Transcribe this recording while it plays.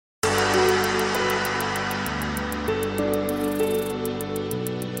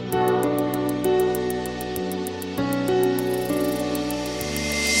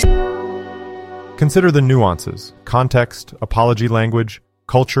Consider the nuances, context, apology language,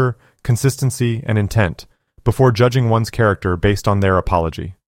 culture, consistency, and intent before judging one's character based on their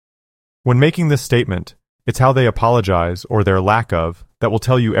apology. When making this statement, it's how they apologize, or their lack of, that will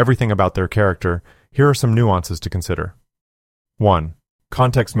tell you everything about their character. Here are some nuances to consider. 1.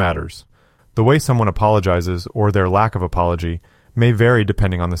 Context matters. The way someone apologizes, or their lack of apology, may vary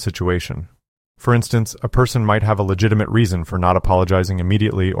depending on the situation. For instance, a person might have a legitimate reason for not apologizing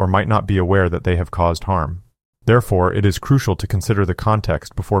immediately or might not be aware that they have caused harm. Therefore, it is crucial to consider the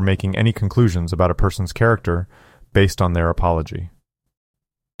context before making any conclusions about a person's character based on their apology.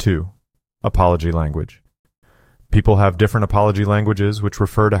 2. Apology language. People have different apology languages which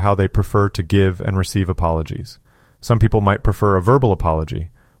refer to how they prefer to give and receive apologies. Some people might prefer a verbal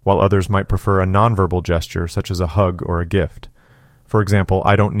apology, while others might prefer a nonverbal gesture such as a hug or a gift. For example,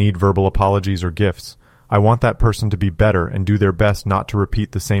 I don't need verbal apologies or gifts. I want that person to be better and do their best not to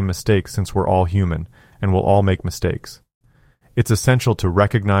repeat the same mistakes, since we're all human and we'll all make mistakes. It's essential to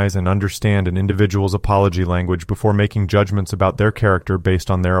recognize and understand an individual's apology language before making judgments about their character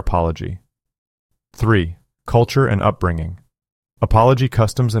based on their apology. 3. Culture and upbringing. Apology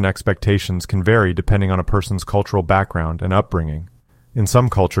customs and expectations can vary depending on a person's cultural background and upbringing. In some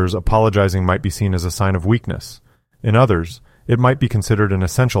cultures, apologizing might be seen as a sign of weakness. In others, it might be considered an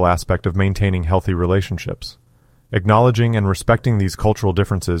essential aspect of maintaining healthy relationships. Acknowledging and respecting these cultural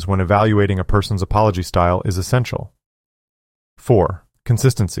differences when evaluating a person's apology style is essential. 4.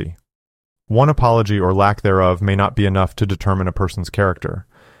 Consistency. One apology or lack thereof may not be enough to determine a person's character.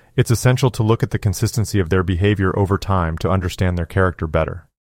 It's essential to look at the consistency of their behavior over time to understand their character better.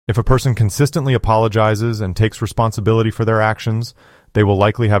 If a person consistently apologizes and takes responsibility for their actions, they will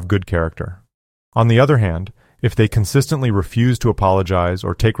likely have good character. On the other hand, if they consistently refuse to apologize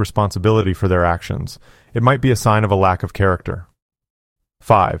or take responsibility for their actions, it might be a sign of a lack of character.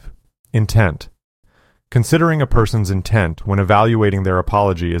 5. Intent. Considering a person's intent when evaluating their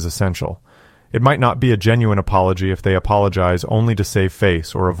apology is essential. It might not be a genuine apology if they apologize only to save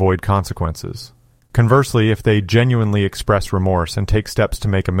face or avoid consequences. Conversely, if they genuinely express remorse and take steps to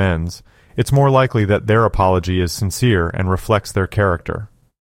make amends, it's more likely that their apology is sincere and reflects their character.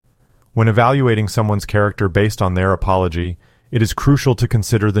 When evaluating someone's character based on their apology, it is crucial to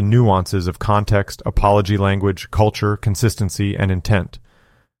consider the nuances of context, apology language, culture, consistency, and intent.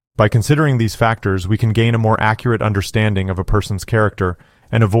 By considering these factors, we can gain a more accurate understanding of a person's character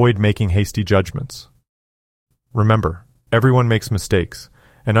and avoid making hasty judgments. Remember, everyone makes mistakes,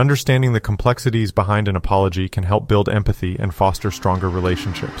 and understanding the complexities behind an apology can help build empathy and foster stronger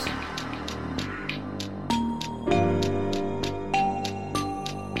relationships.